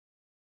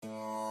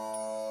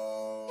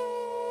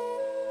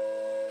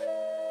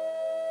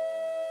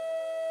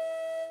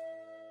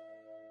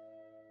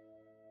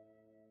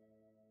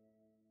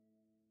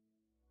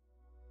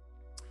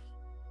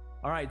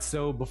All right,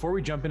 so before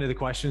we jump into the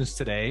questions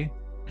today,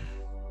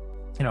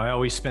 I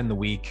always spend the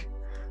week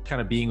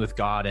kind of being with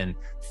God and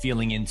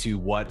feeling into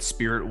what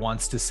Spirit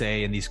wants to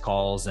say in these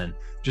calls, and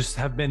just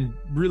have been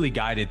really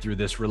guided through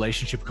this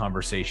relationship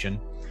conversation.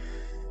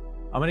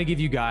 I'm going to give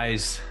you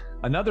guys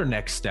another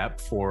next step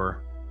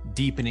for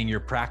deepening your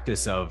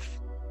practice of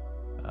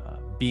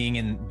being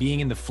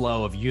in the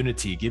flow of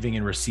unity, giving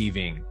and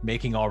receiving,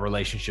 making all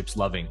relationships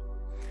loving.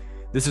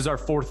 This is our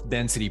fourth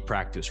density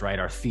practice, right?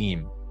 Our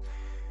theme.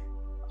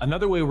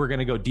 Another way we're going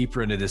to go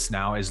deeper into this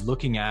now is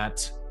looking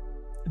at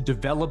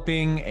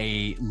developing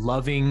a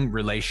loving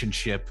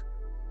relationship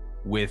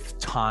with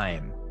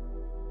time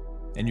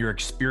and your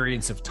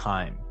experience of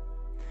time.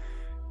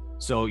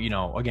 So,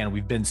 again,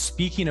 we've been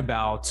speaking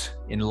about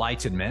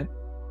enlightenment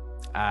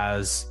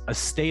as a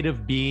state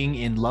of being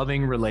in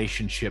loving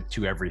relationship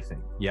to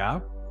everything.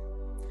 Yeah.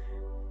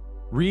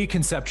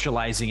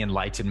 Reconceptualizing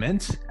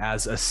enlightenment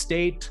as a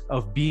state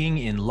of being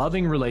in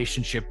loving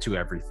relationship to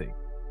everything.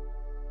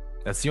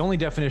 That's the only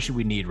definition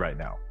we need right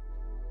now.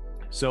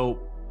 So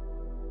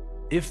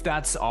if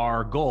that's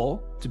our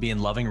goal, to be in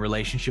loving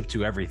relationship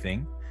to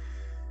everything,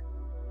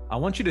 I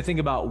want you to think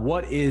about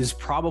what is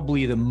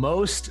probably the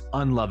most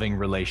unloving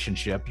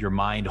relationship your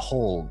mind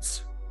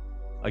holds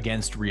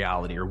against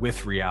reality, or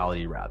with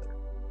reality rather.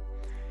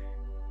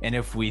 And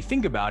if we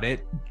think about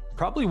it,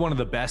 probably one of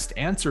the best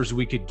answers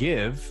we could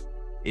give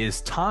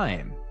is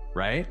time,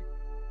 right?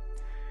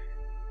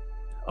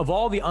 Of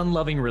all the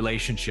unloving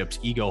relationships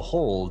ego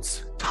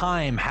holds,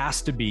 time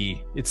has to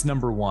be its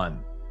number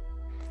one.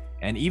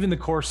 And even the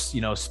Course,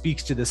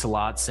 speaks to this a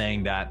lot,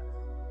 saying that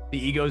the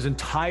ego's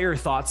entire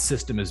thought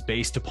system is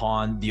based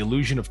upon the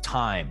illusion of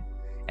time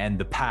and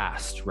the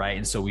past, right?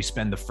 And so we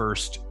spend the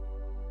first,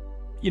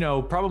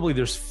 probably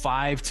there's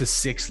 5 to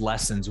 6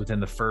 lessons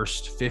within the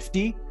first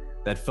 50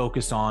 that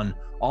focus on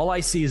all I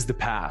see is the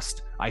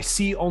past. I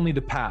see only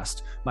the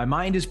past. My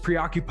mind is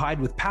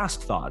preoccupied with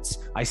past thoughts.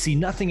 I see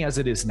nothing as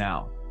it is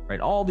now, right?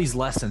 All these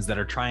lessons that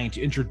are trying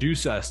to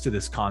introduce us to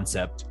this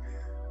concept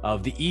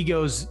of the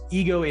ego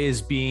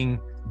is being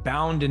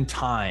bound in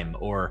time,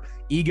 or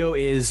ego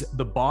is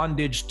the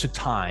bondage to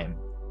time.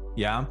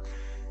 Yeah.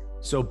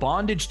 So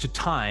bondage to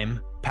time,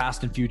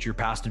 past and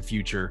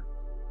future,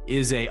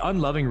 is a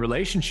unloving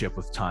relationship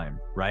with time,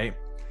 right?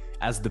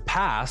 As the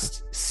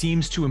past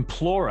seems to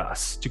implore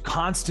us to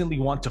constantly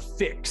want to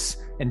fix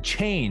and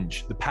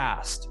change the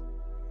past.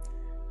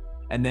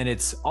 And then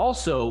it's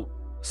also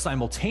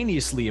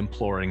simultaneously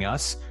imploring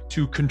us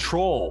to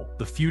control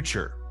the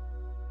future,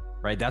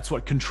 right? That's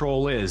what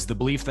control is, the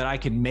belief that I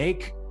can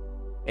make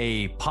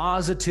a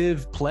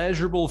positive,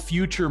 pleasurable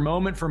future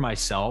moment for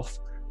myself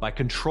by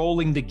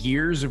controlling the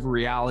gears of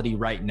reality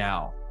right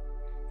now.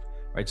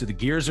 Right, so the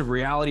gears of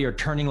reality are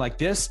turning like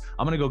this.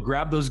 I'm going to go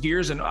grab those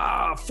gears and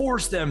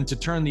force them to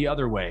turn the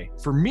other way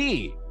for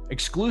me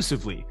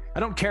exclusively.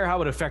 I don't care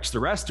how it affects the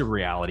rest of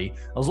reality.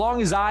 As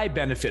long as I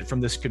benefit from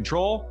this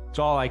control, it's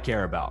all I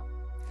care about.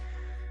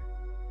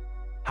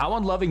 How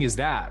unloving is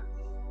that?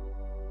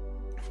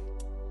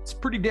 It's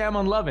pretty damn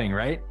unloving,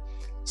 right?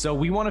 So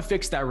we want to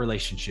fix that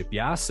relationship,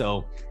 yeah?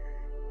 So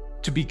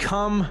to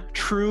become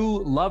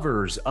true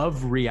lovers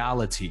of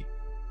reality,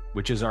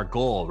 which is our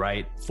goal,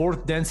 right?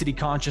 Fourth density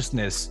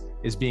consciousness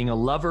is being a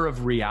lover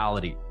of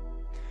reality.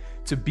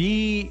 To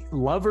be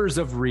lovers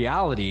of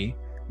reality,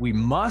 we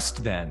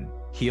must then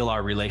heal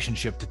our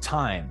relationship to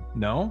time,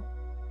 no?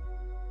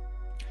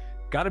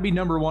 Got to be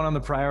number one on the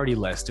priority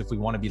list if we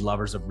want to be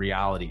lovers of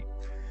reality.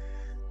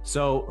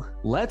 So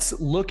let's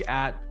look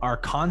at our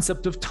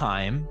concept of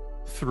time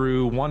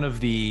through one of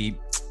the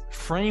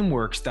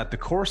frameworks that the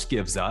Course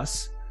gives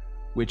us,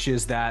 which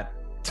is that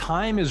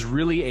time is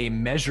really a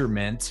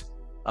measurement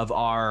of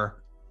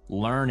our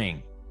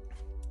learning,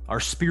 our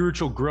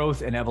spiritual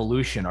growth and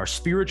evolution. Our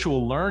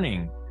spiritual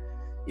learning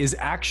is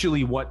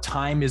actually what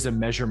time is a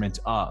measurement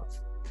of.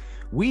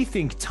 We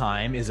think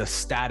time is a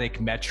static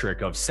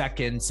metric of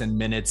seconds and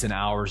minutes and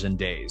hours and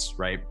days,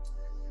 right?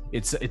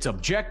 It's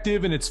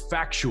objective and it's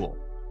factual.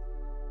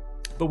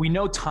 But we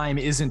know time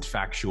isn't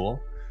factual,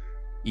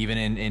 even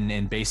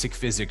in basic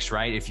physics,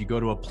 right? If you go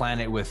to a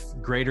planet with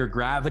greater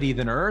gravity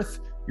than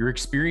Earth, your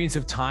experience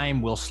of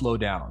time will slow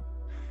down.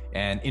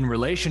 And in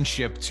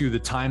relationship to the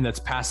time that's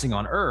passing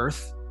on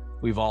Earth,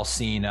 we've all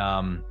seen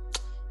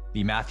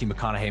the Matthew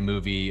McConaughey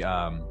movie,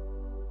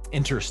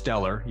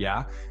 Interstellar.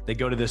 Yeah. They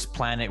go to this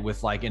planet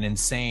with like an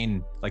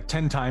insane, like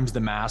 10 times the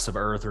mass of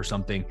Earth or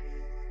something.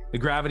 The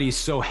gravity is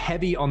so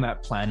heavy on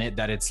that planet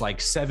that it's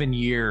like 7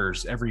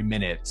 years every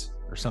minute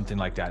or something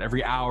like that.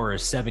 Every hour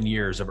is 7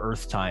 years of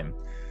Earth time.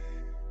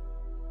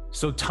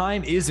 So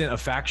time isn't a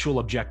factual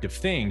objective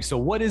thing. So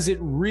what is it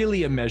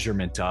really a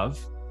measurement of?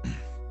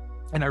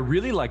 And I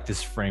really like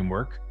this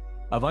framework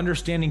of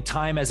understanding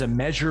time as a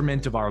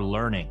measurement of our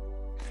learning.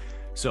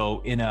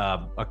 So in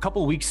a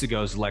couple weeks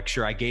ago's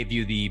lecture, I gave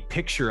you the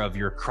picture of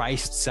your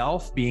Christ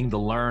self being the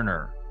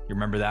learner. You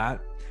remember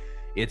that?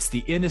 It's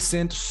the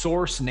innocent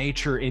source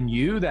nature in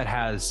you that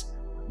has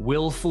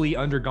willfully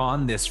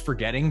undergone this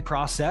forgetting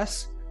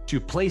process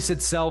to place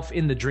itself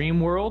in the dream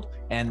world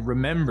and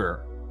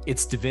remember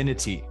its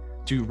divinity.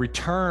 to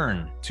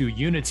return to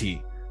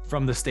unity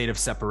from the state of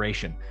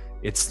separation.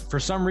 It's, for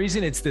some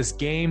reason, it's this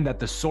game that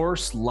the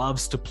source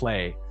loves to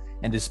play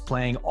and is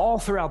playing all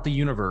throughout the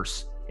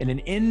universe in an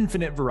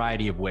infinite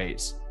variety of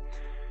ways.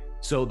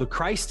 So the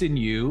Christ in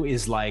you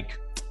is like,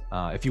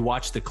 if you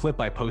watch the clip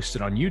I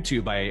posted on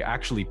YouTube, I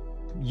actually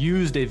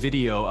used a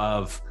video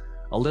of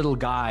a little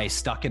guy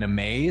stuck in a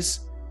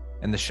maze,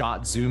 and the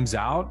shot zooms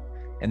out,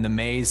 and the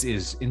maze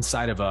is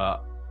inside of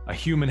a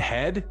human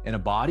head and a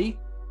body.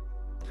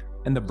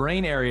 And the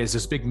brain area is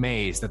this big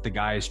maze that the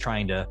guy is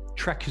trying to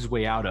trek his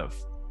way out of.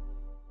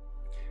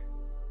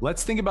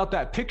 Let's think about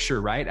that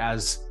picture, right,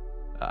 as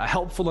a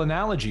helpful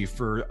analogy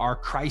for our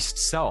Christ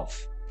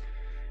self.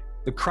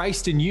 The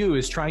Christ in you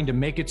is trying to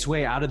make its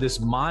way out of this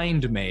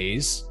mind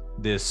maze,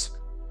 this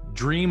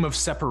dream of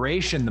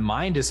separation the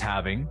mind is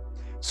having,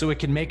 so it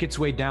can make its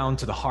way down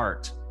to the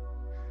heart.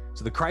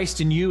 So the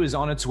Christ in you is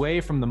on its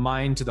way from the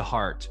mind to the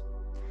heart.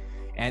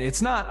 And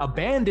it's not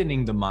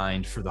abandoning the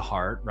mind for the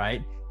heart,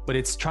 right? But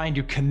it's trying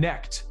to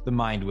connect the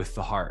mind with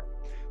the heart.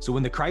 So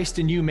when the Christ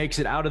in you makes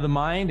it out of the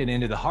mind and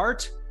into the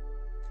heart,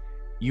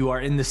 you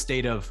are in the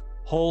state of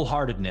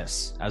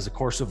wholeheartedness, as the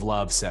Course of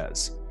Love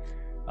says.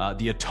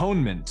 The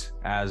atonement,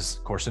 as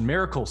Course in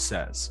Miracles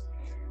says.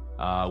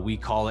 We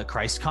call it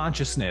Christ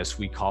consciousness.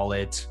 We call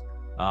it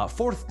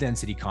fourth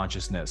density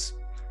consciousness.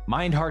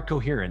 Mind-heart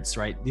coherence,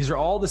 right? These are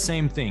all the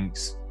same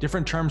things,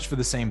 different terms for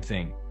the same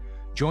thing.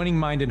 Joining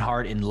mind and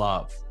heart in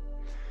love.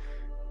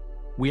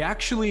 We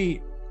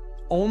actually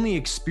only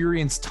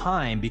experience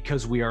time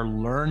because we are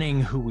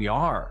learning who we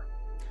are.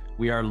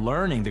 We are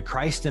learning. The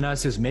Christ in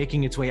us is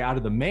making its way out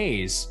of the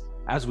maze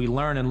as we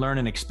learn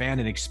and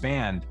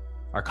expand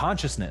our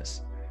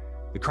consciousness.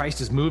 The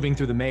Christ is moving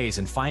through the maze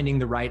and finding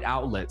the right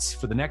outlets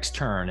for the next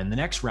turn and the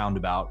next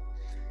roundabout.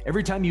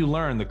 Every time you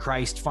learn, the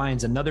Christ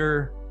finds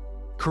another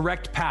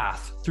correct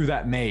path through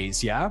that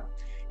maze, yeah?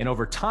 And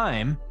over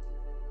time,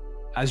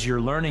 as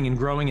you're learning and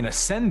growing and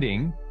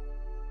ascending,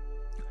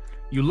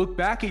 you look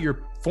back at your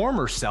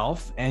former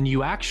self and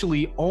you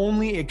actually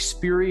only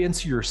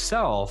experience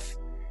yourself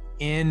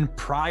in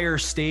prior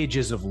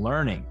stages of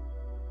learning.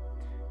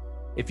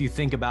 If you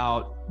think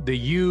about the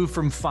you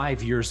from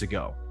 5 years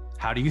ago,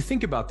 how do you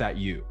think about that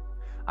you?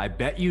 I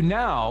bet you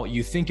now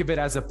you think of it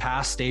as a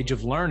past stage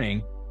of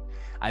learning.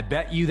 I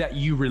bet you that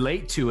you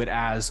relate to it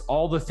as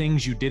all the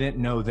things you didn't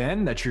know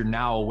then that you're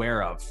now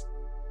aware of.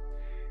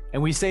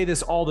 And we say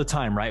this all the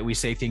time, right? We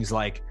say things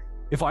like,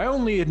 if I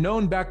only had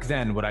known back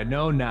then what I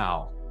know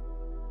now.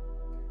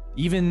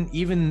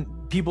 Even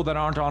people that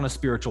aren't on a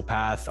spiritual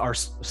path are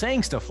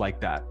saying stuff like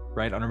that,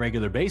 right, on a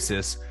regular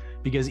basis,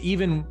 because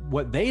even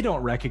what they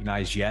don't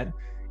recognize yet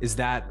is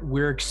that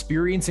we're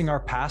experiencing our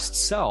past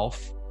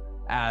self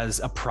as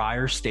a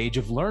prior stage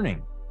of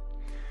learning.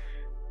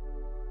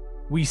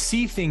 We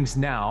see things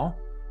now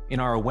in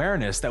our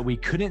awareness that we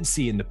couldn't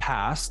see in the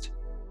past.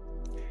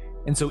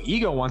 And so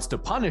ego wants to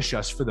punish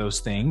us for those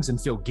things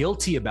and feel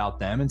guilty about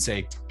them and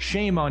say,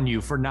 shame on you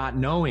for not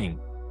knowing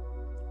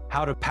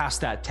how to pass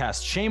that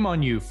test. Shame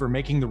on you for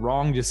making the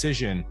wrong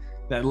decision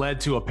that led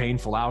to a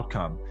painful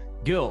outcome.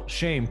 Guilt,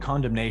 shame,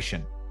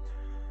 condemnation.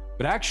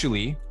 But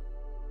actually,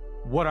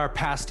 what our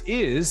past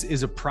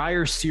is a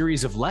prior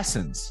series of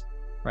lessons,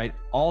 right?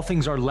 All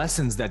things are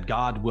lessons that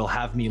God will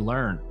have me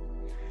learn.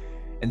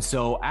 And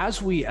so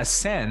as we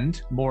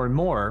ascend more and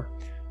more,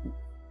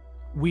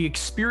 we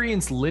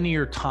experience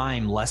linear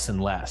time less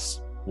and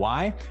less.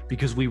 Why?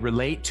 Because we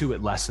relate to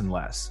it less and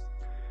less.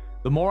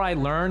 The more I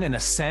learn and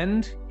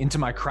ascend into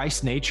my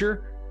Christ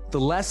nature, the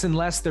less and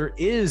less there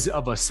is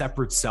of a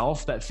separate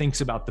self that thinks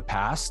about the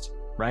past,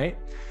 right?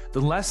 The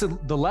less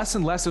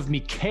and less of me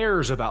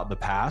cares about the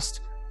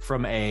past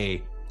from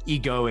a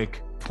egoic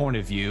point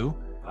of view.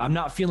 I'm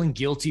not feeling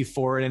guilty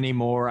for it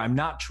anymore. I'm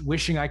not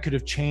wishing I could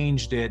have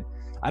changed it.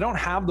 I don't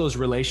have those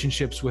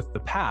relationships with the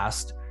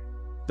past.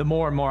 The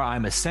more and more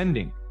I'm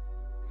ascending.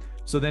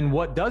 So then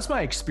what does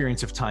my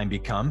experience of time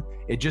become?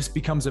 It just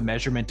becomes a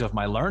measurement of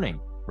my learning,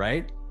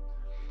 right?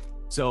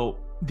 So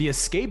the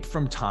escape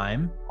from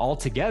time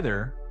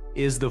altogether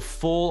is the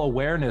full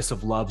awareness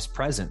of love's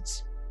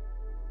presence.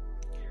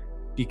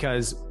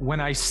 Because when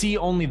I see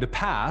only the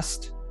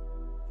past,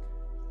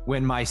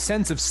 when my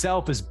sense of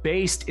self is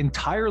based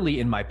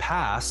entirely in my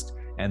past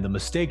and the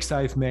mistakes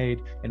I've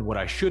made and what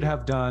I should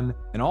have done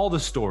and all the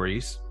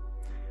stories,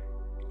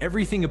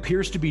 everything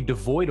appears to be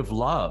devoid of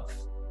love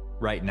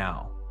right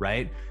now,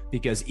 right?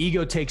 Because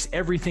ego takes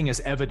everything as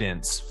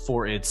evidence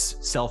for its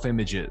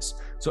self-images.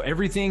 So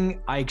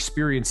everything I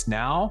experience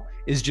now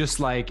is just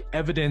like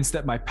evidence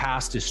that my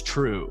past is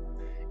true.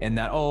 And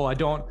that,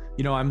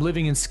 I'm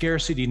living in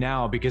scarcity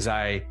now because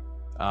I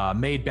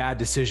made bad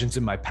decisions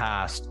in my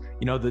past.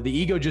 The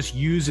ego just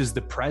uses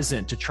the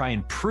present to try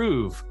and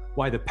prove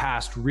why the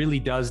past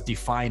really does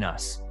define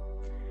us.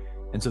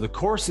 And so the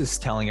Course is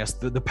telling us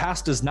that the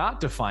past does not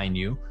define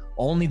you,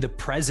 only the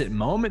present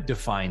moment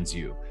defines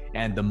you.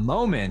 And the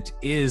moment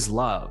is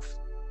love.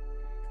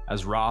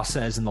 As Ra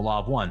says in the Law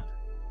of One,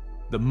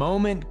 the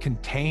moment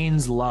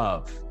contains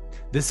love.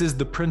 This is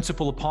the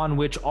principle upon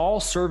which all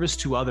service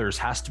to others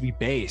has to be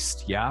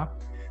based, yeah?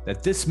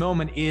 that this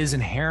moment is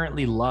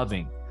inherently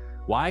loving.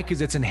 Why?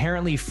 Because it's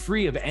inherently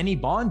free of any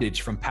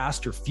bondage from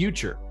past or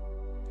future.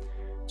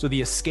 So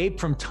the escape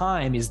from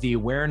time is the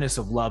awareness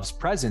of love's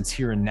presence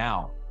here and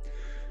now.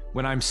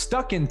 When I'm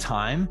stuck in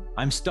time,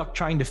 I'm stuck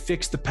trying to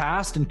fix the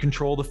past and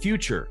control the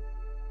future,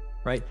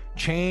 right?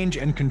 Change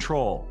and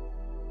control.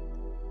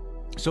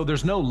 So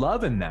there's no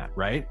love in that,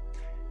 right?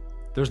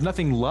 There's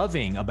nothing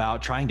loving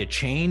about trying to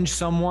change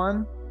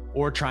someone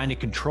or trying to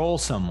control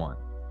someone.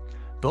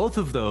 Both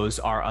of those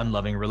are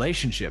unloving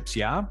relationships,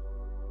 yeah?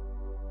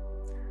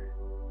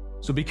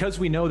 So because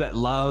we know that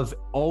love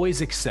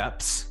always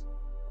accepts,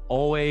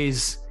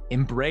 always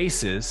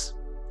embraces,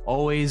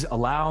 always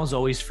allows,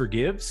 always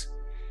forgives,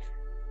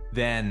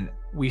 then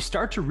we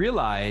start to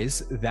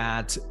realize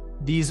that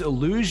these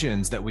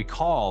illusions that we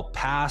call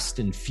past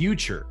and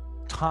future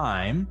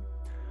time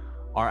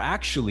are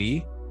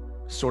actually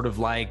sort of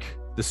like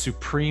the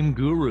supreme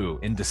guru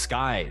in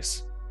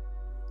disguise.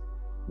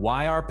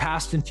 Why are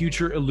past and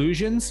future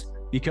illusions?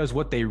 Because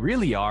what they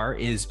really are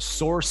is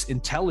source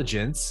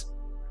intelligence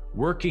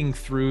working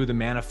through the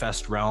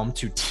manifest realm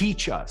to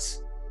teach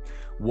us.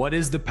 What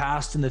is the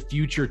past and the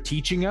future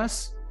teaching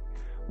us?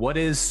 What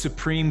is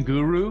Supreme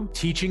Guru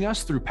teaching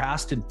us through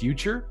past and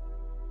future?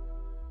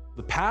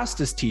 The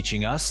past is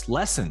teaching us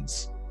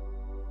lessons.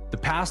 The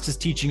past is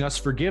teaching us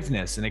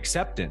forgiveness and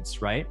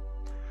acceptance, right?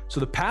 So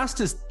the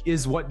past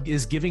is what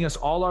is giving us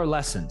all our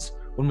lessons.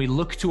 When we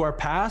look to our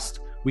past,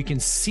 we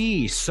can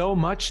see so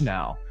much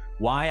now.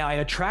 Why I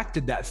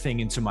attracted that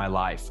thing into my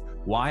life,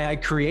 why I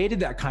created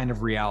that kind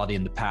of reality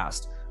in the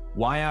past,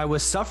 why I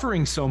was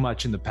suffering so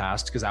much in the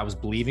past because I was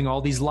believing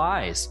all these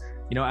lies.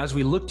 You know, as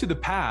we look to the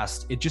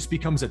past, it just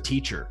becomes a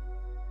teacher.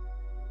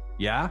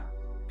 Yeah?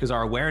 Because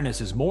our awareness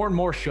is more and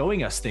more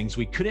showing us things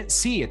we couldn't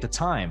see at the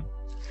time.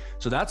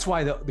 So that's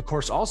why the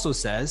Course also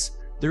says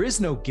there is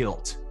no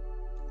guilt,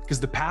 because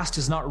the past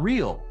is not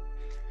real.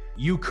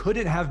 You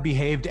couldn't have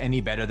behaved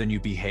any better than you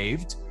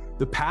behaved.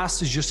 The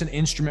past is just an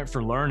instrument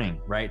for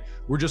learning, right?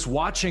 We're just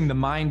watching the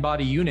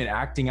mind-body unit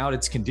acting out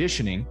its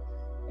conditioning.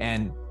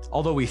 And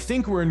although we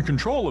think we're in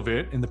control of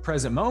it in the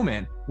present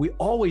moment, we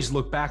always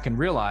look back and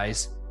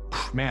realize,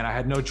 man, I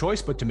had no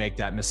choice but to make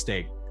that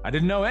mistake. I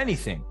didn't know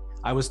anything.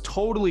 I was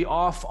totally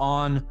off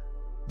on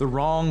the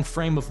wrong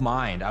frame of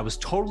mind. I was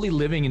totally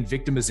living in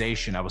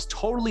victimization. I was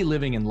totally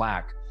living in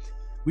lack.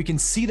 We can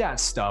see that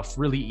stuff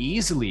really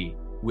easily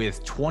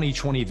with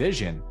 20/20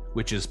 vision,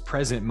 which is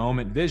present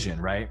moment vision,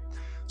 right?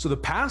 So the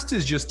past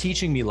is just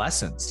teaching me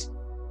lessons,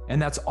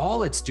 and that's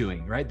all it's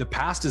doing, right? The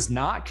past is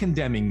not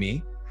condemning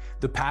me.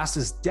 The past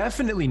is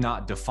definitely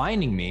not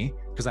defining me,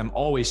 because I'm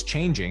always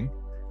changing,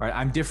 right?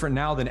 I'm different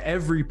now than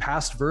every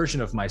past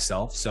version of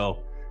myself.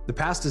 So the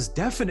past is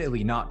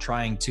definitely not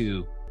trying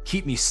to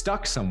keep me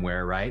stuck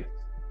somewhere, right?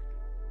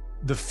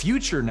 The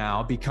future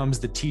now becomes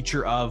the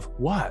teacher of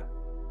what?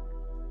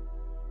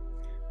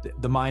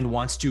 The mind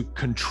wants to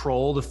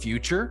control the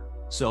future.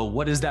 So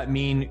what does that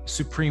mean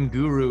Supreme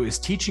Guru is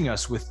teaching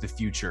us with the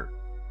future?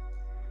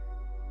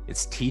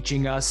 It's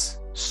teaching us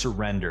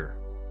surrender,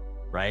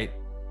 right?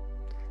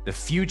 The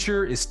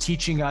future is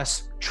teaching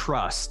us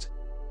trust.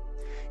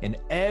 In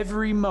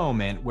every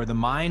moment where the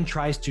mind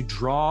tries to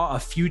draw a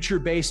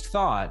future-based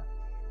thought,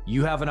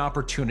 you have an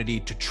opportunity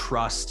to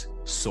trust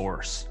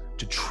source,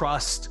 to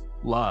trust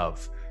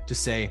love, to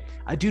say,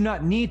 I do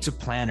not need to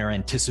plan or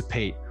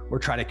anticipate or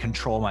try to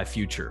control my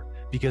future,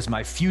 because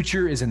my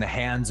future is in the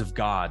hands of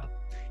God.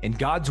 And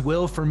God's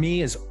will for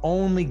me is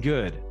only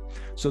good.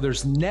 So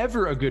there's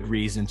never a good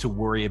reason to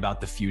worry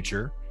about the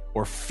future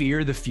or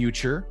fear the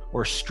future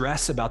or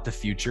stress about the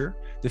future.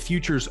 The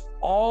future's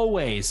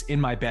always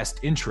in my best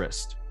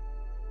interest,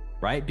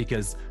 right?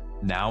 Because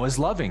now is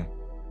loving.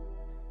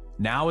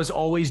 Now is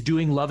always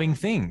doing loving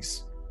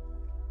things,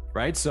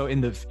 right? So in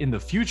the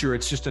future,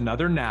 it's just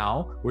another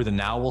now where the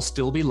now will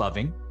still be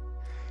loving.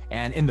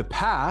 And in the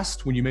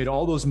past, when you made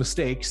all those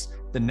mistakes,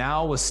 the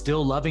now was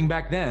still loving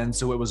back then.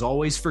 So it was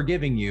always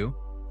forgiving you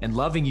and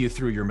loving you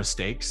through your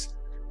mistakes.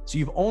 So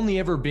you've only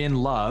ever been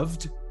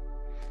loved.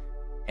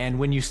 And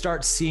when you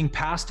start seeing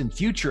past and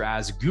future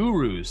as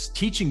gurus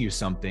teaching you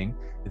something,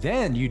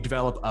 then you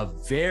develop a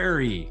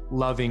very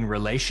loving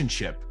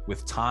relationship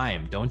with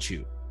time, don't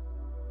you?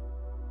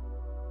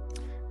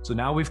 So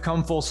now we've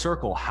come full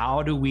circle.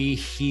 How do we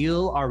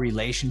heal our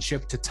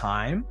relationship to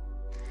time?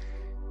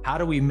 How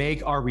do we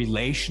make our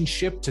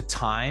relationship to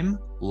time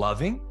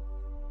loving?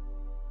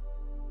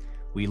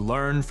 We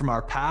learn from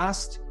our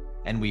past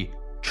and we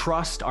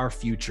trust our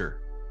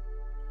future,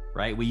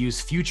 right? We use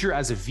future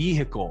as a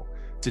vehicle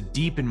to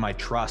deepen my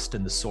trust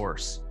in the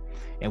source.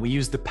 And we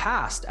use the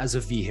past as a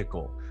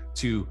vehicle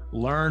to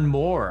learn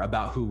more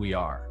about who we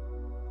are,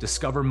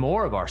 discover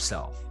more of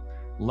ourselves,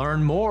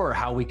 learn more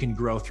how we can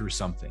grow through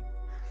something.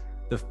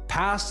 The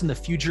past and the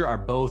future are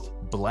both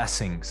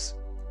blessings.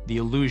 The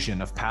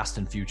illusion of past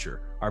and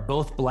future are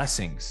both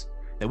blessings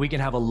that we can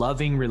have a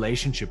loving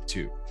relationship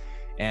to.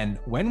 And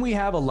when we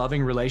have a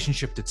loving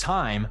relationship to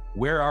time,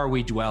 where are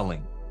we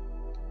dwelling?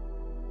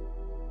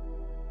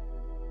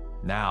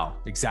 Now,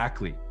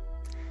 exactly.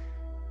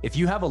 If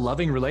you have a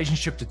loving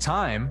relationship to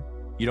time,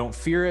 You don't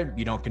fear it.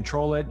 You don't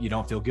control it. You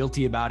don't feel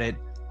guilty about it.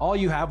 All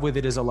you have with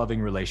it is a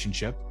loving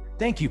relationship.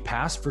 Thank you,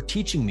 past, for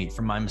teaching me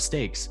from my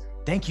mistakes.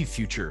 Thank you,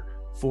 future,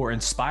 for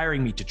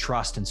inspiring me to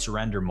trust and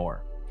surrender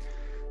more.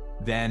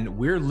 Then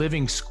we're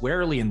living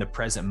squarely in the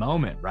present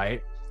moment,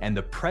 right? And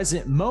the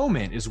present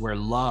moment is where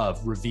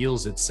love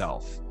reveals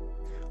itself,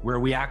 where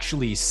we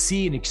actually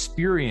see and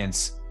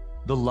experience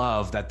the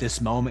love that this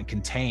moment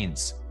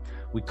contains.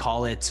 We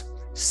call it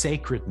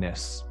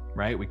sacredness,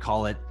 right? We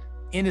call it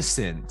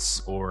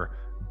innocence or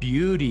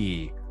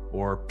beauty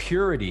or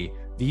purity.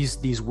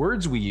 These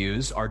words we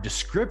use are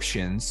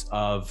descriptions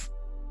of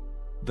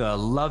the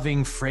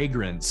loving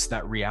fragrance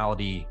that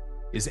reality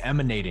is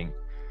emanating.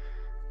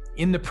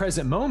 In the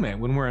present moment,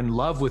 when we're in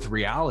love with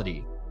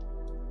reality,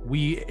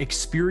 we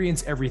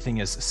experience everything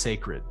as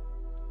sacred.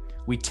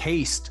 We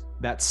taste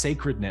that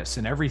sacredness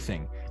in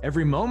everything.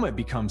 Every moment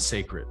becomes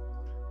sacred,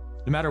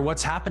 no matter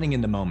what's happening in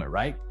the moment,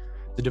 right?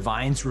 The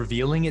divine's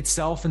revealing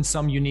itself in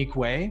some unique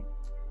way,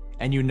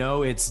 and you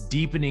know it's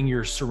deepening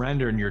your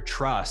surrender and your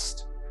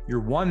trust,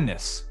 your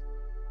oneness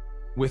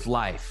with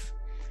life.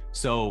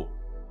 So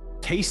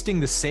tasting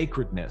the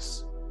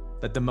sacredness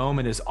that the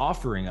moment is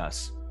offering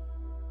us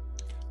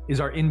is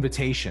our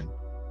invitation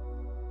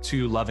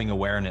to loving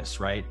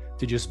awareness, right?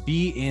 To just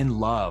be in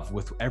love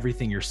with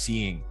everything you're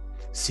seeing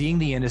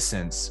the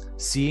innocence,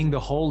 seeing the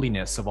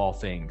holiness of all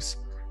things.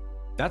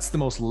 That's the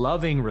most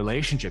loving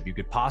relationship you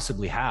could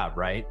possibly have,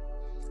 right?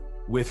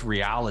 With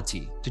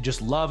reality, to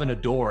just love and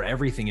adore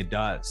everything it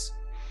does.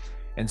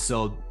 And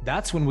so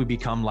that's when we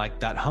become like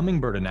that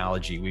hummingbird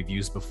analogy we've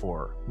used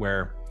before,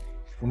 where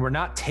when we're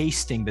not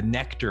tasting the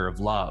nectar of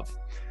love,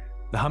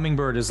 the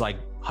hummingbird is like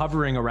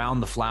hovering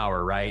around the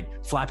flower, right?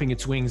 Flapping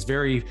its wings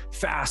very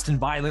fast and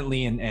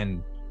violently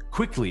and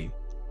quickly,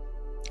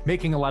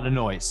 making a lot of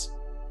noise.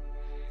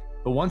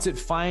 But once it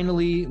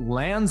finally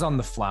lands on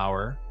the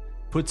flower,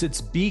 puts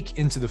its beak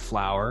into the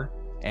flower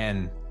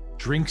and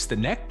drinks the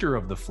nectar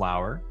of the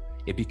flower,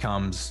 it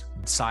becomes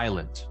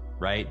silent,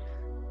 right?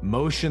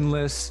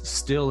 Motionless,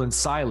 still and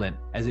silent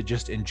as it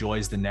just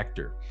enjoys the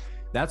nectar.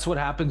 That's what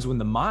happens when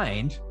the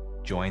mind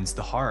joins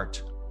the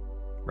heart,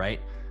 right?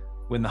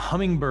 When the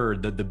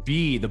hummingbird, the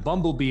bee, the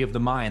bumblebee of the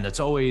mind that's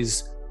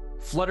always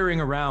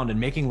fluttering around and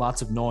making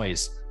lots of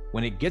noise,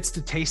 when it gets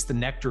to taste the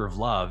nectar of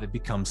love, it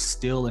becomes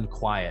still and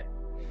quiet.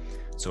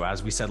 So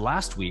as we said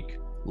last week,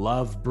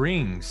 love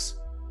brings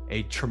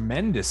a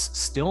tremendous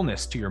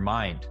stillness to your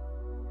mind.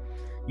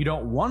 You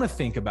don't want to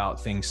think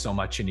about things so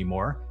much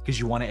anymore because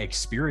you want to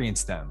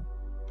experience them.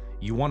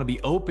 You want to be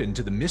open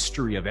to the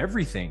mystery of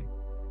everything.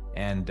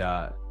 And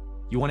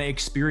you want to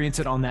experience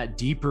it on that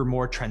deeper,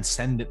 more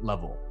transcendent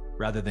level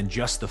rather than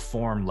just the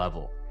form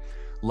level.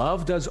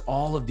 Love does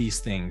all of these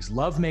things.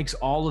 Love makes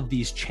all of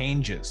these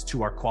changes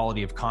to our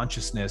quality of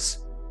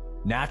consciousness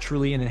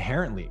naturally and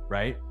inherently,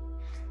 right?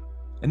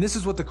 And this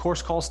is what the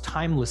Course calls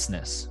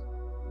timelessness.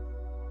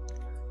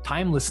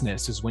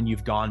 Timelessness is when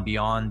you've gone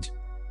beyond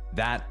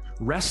that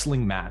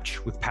wrestling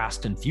match with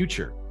past and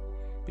future.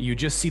 You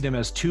just see them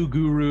as two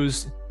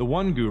gurus, the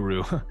one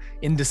guru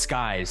in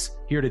disguise,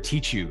 here to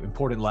teach you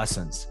important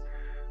lessons.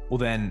 Well,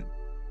 then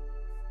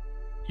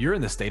you're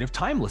in the state of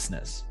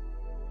timelessness,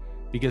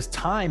 because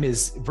time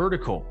is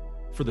vertical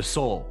for the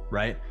soul,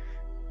 right?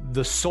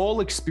 The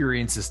soul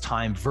experiences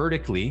time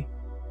vertically.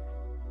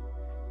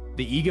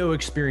 The ego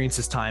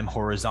experiences time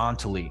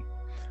horizontally.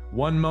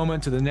 One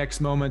moment to the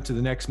next moment to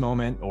the next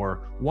moment,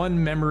 or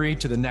one memory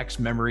to the next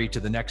memory to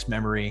the next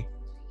memory.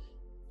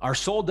 Our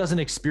soul doesn't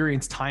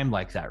experience time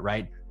like that,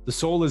 right? The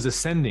soul is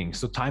ascending,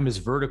 so time is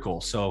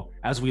vertical. So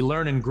as we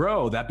learn and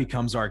grow, that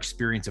becomes our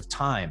experience of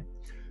time.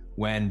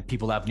 When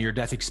people have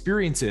near-death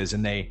experiences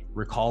and they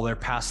recall their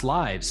past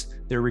lives,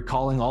 they're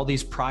recalling all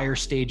these prior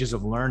stages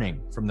of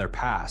learning from their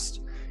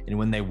past. And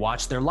when they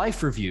watch their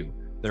life review,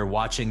 they're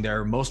watching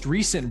their most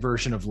recent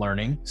version of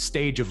learning,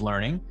 stage of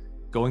learning,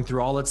 going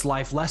through all its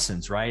life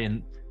lessons, right?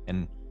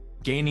 And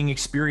gaining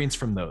experience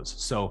from those.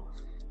 So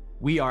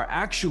we are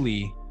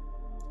actually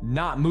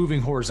not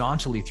moving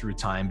horizontally through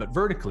time, but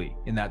vertically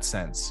in that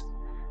sense.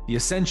 The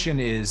ascension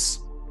is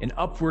an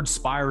upward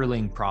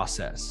spiraling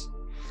process.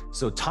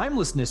 So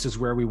timelessness is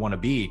where we want to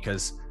be,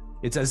 because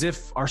it's as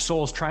if our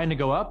soul's trying to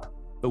go up,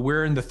 but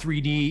we're in the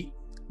 3D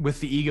with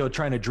the ego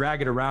trying to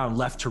drag it around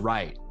left to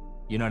right.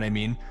 You know what I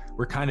mean?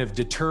 We're kind of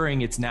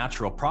deterring its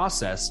natural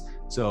process.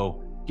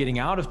 So getting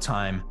out of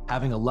time,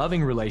 having a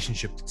loving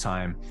relationship to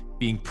time,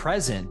 being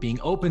present, being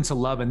open to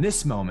love in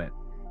this moment,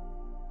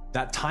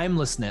 that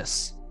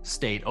timelessness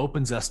state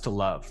opens us to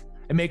love.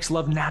 It makes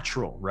love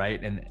natural,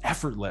 right? And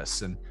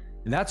effortless. And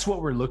that's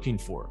what we're looking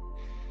for.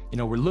 You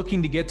know, we're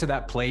looking to get to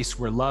that place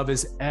where love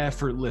is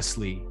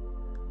effortlessly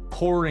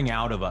pouring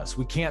out of us.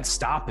 We can't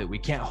stop it. We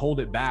can't hold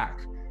it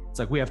back. It's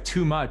like we have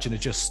too much and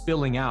it's just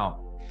spilling out.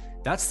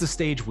 That's the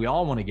stage we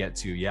all want to get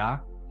to, yeah?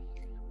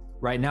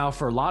 Right now,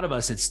 for a lot of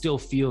us, it still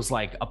feels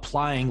like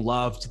applying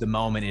love to the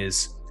moment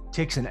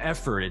takes an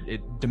effort.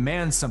 It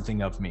demands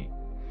something of me.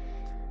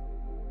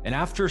 And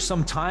after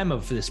some time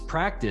of this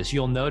practice,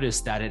 you'll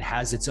notice that it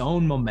has its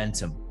own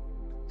momentum.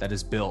 that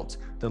is built.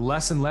 The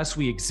less and less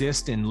we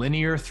exist in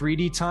linear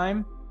 3D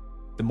time,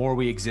 the more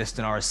we exist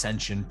in our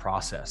ascension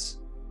process.